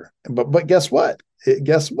Officer. But guess what?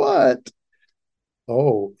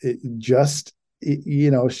 Oh,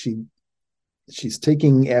 she's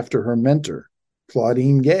taking after her mentor,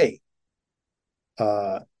 Claudine Gay.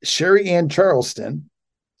 Sherry Ann Charleston,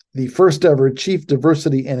 the first ever Chief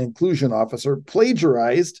Diversity and Inclusion Officer,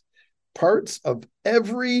 plagiarized parts of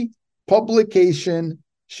every publication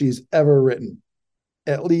she's ever written,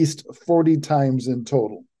 at least 40 times in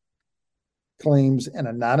total. Claims an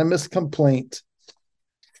anonymous complaint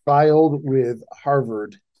filed with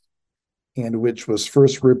Harvard, and which was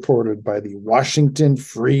first reported by the Washington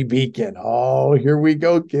Free Beacon. Oh, here we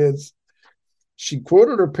go, kids. She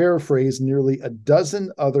quoted or paraphrased nearly a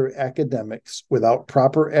dozen other academics without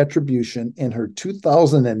proper attribution in her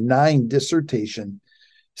 2009 dissertation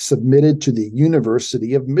submitted to the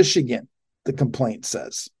University of Michigan, the complaint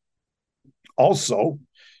says. Also,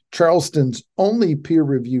 Charleston's only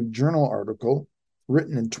peer-reviewed journal article,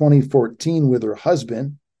 written in 2014 with her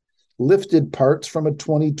husband, lifted parts from a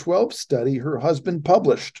 2012 study her husband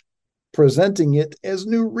published, presenting it as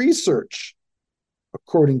new research,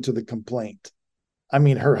 according to the complaint. I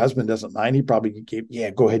mean, her husband doesn't mind. He probably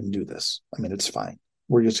gave, go ahead and do this. I mean, it's fine.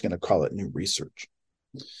 We're just going to call it new research.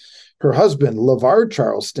 Her husband, LeVar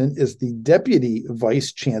Charleston, is the Deputy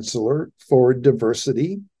Vice Chancellor for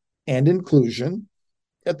Diversity and Inclusion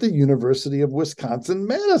at the University of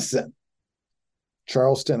Wisconsin-Madison.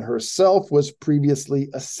 Charleston herself was previously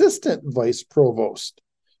Assistant Vice Provost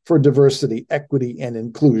for Diversity, Equity, and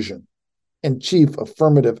Inclusion and Chief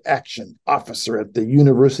Affirmative Action Officer at the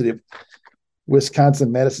University of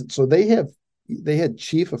Wisconsin-Madison. So they had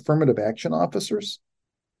Chief Affirmative Action Officers.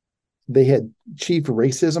 They had Chief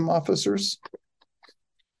Racism Officers.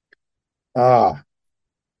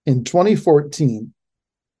 In 2014,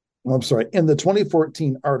 in the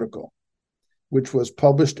 2014 article, which was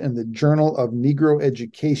published in the Journal of Negro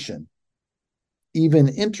Education, even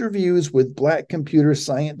interviews with Black computer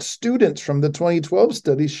science students from the 2012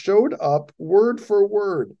 study showed up word for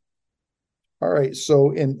word. All right,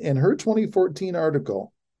 so in her 2014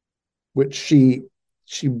 article, which she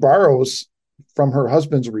borrows from her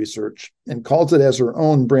husband's research and calls it as her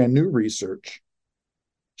own brand new research,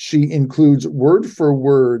 she includes word for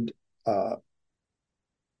word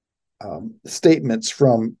statements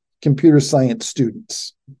from computer science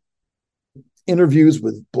students. Interviews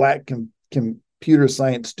with Black computer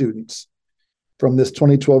science students from this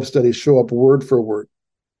 2012 study show up word for word.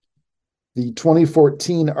 The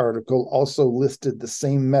 2014 article also listed the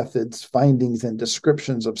same methods, findings, and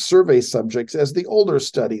descriptions of survey subjects as the older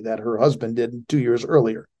study that her husband did 2 years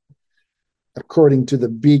earlier, according to the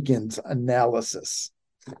Beacon's analysis.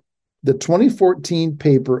 The 2014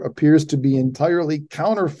 paper appears to be entirely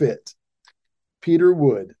counterfeit. Peter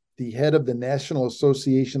Wood, the head of the National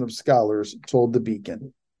Association of Scholars, told the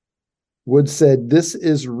Beacon. Wood said, "This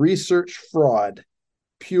is research fraud,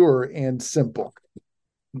 pure and simple."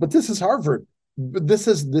 But this is Harvard. But this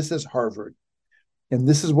is Harvard. And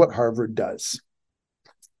this is what Harvard does.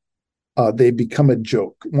 They become a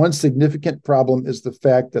joke. One significant problem is the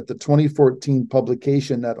fact that the 2014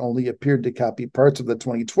 publication not only appeared to copy parts of the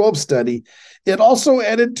 2012 study, it also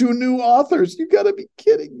added 2 new authors. You got to be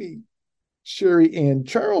kidding me. Sherry Ann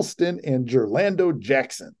Charleston and Gerlando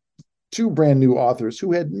Jackson, 2 brand new authors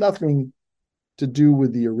who had nothing to do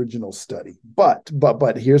with the original study. But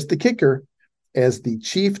here's the kicker. As the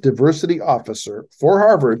chief diversity officer for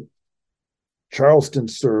Harvard, Charleston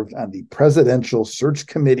served on the presidential search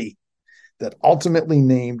committee that ultimately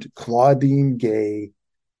named Claudine Gay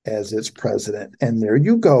as its president. And there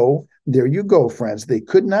you go, friends. They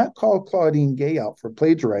could not call Claudine Gay out for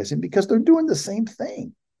plagiarizing because they're doing the same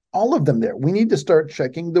thing. All of them there. We need to start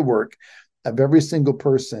checking the work of every single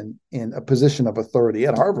person in a position of authority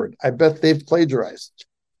at Harvard. I bet they've plagiarized.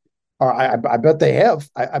 Or I bet they have.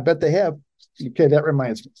 I bet they have. Okay, that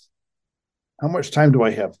reminds me. How much time do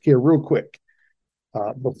I have? Here, real quick,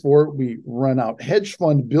 before we run out. Hedge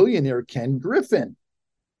fund billionaire Ken Griffin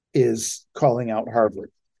is calling out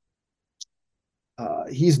Harvard.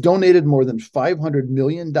 He's donated more than $500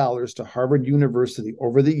 million to Harvard University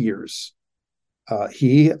over the years.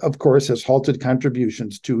 He, of course, has halted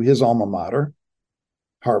contributions to his alma mater,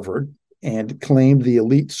 Harvard, and claimed the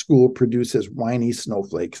elite school produces whiny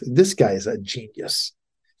snowflakes. This guy is a genius.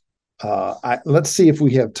 Let's see if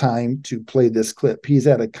we have time to play this clip. He's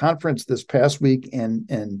at a conference this past week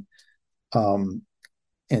in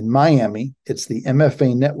Miami. It's the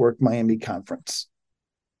MFA Network Miami Conference.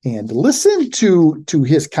 And listen to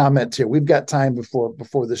his comments here. We've got time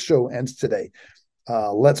before the show ends today.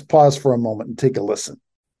 Let's pause for a moment and take a listen.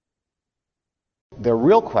 The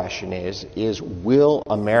real question is will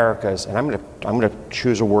America's, and I'm going to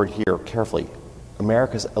choose a word here carefully,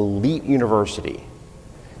 America's elite university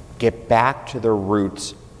get back to their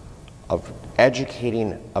roots of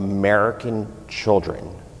educating American children,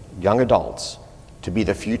 young adults, to be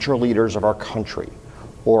the future leaders of our country?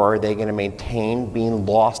 Or are they going to maintain being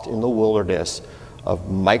lost in the wilderness of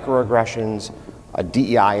microaggressions, a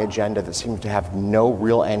DEI agenda that seems to have no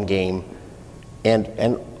real end game,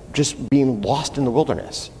 and just being lost in the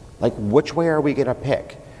wilderness? Like, which way are we going to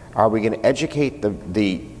pick? Are we going to educate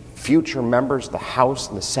the future members of the House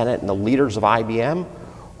and the Senate and the leaders of IBM?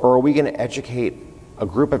 Or are we going to educate a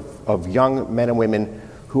group of young men and women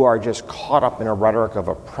who are just caught up in a rhetoric of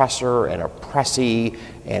oppressor and oppressee,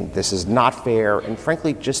 and this is not fair, and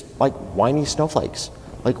frankly, just like whiny snowflakes.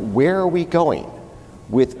 Like, where are we going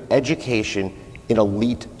with education in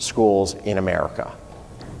elite schools in America?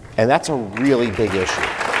 And that's a really big issue.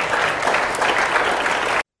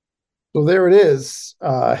 So there it is.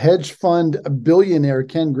 Hedge fund billionaire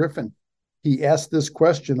Ken Griffin. He asked this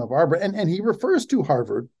question of Harvard, and he refers to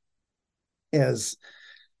Harvard as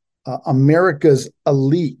America's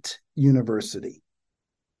elite university.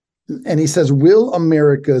 And he says, will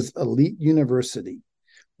America's elite university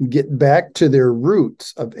get back to their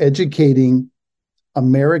roots of educating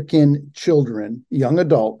American children, young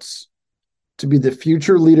adults, to be the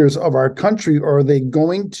future leaders of our country, or are they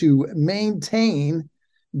going to maintain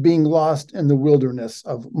being lost in the wilderness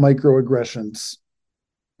of microaggressions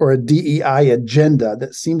or a DEI agenda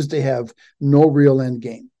that seems to have no real end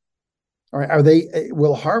game? All right,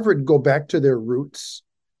 will Harvard go back to their roots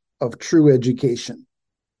of true education,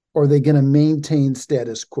 or are they going to maintain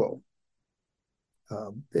status quo?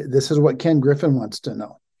 This is what Ken Griffin wants to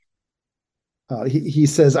know. He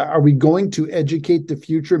says, are we going to educate the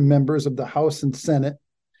future members of the House and Senate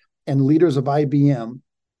and leaders of IBM?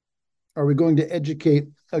 Are we going to educate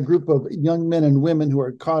a group of young men and women who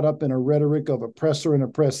are caught up in a rhetoric of oppressor and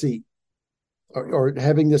oppressee, or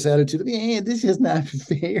having this attitude of, this is not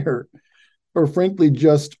fair, or frankly,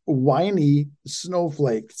 just whiny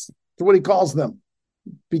snowflakes? That's what he calls them,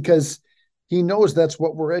 because he knows that's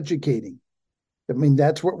what we're educating. I mean,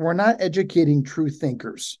 that's what we're not educating true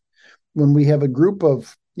thinkers. When we have a group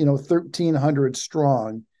of, 1,300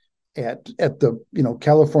 strong at the,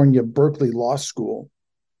 California Berkeley Law School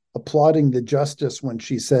applauding the justice when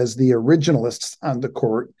she says the originalists on the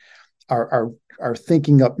court are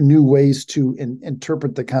thinking up new ways to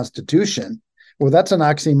interpret the Constitution. Well, that's an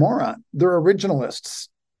oxymoron. They're originalists.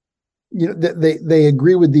 They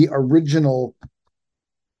agree with the original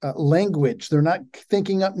language. They're not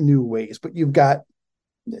thinking up new ways, but you've got,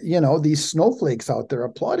 these snowflakes out there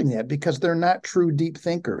applauding that because they're not true deep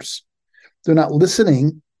thinkers. They're not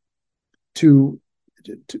listening to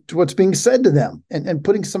what's being said to them and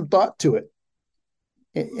putting some thought to it.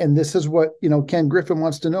 And this is what, Ken Griffin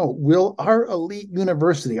wants to know. Will our elite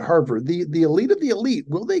university, Harvard, the elite of the elite,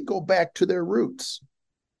 will they go back to their roots?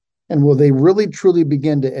 And will they really, truly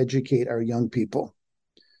begin to educate our young people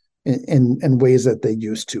in ways that they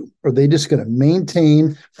used to? Or are they just going to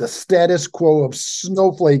maintain the status quo of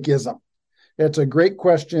snowflakeism? That's a great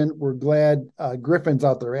question. We're glad Griffin's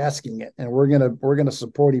out there asking it, and we're gonna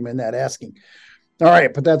support him in that asking. All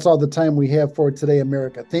right, but that's all the time we have for today,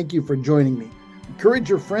 America. Thank you for joining me. Encourage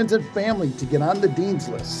your friends and family to get on the Dean's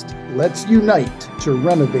List. Let's unite to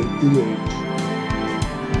renovate the age.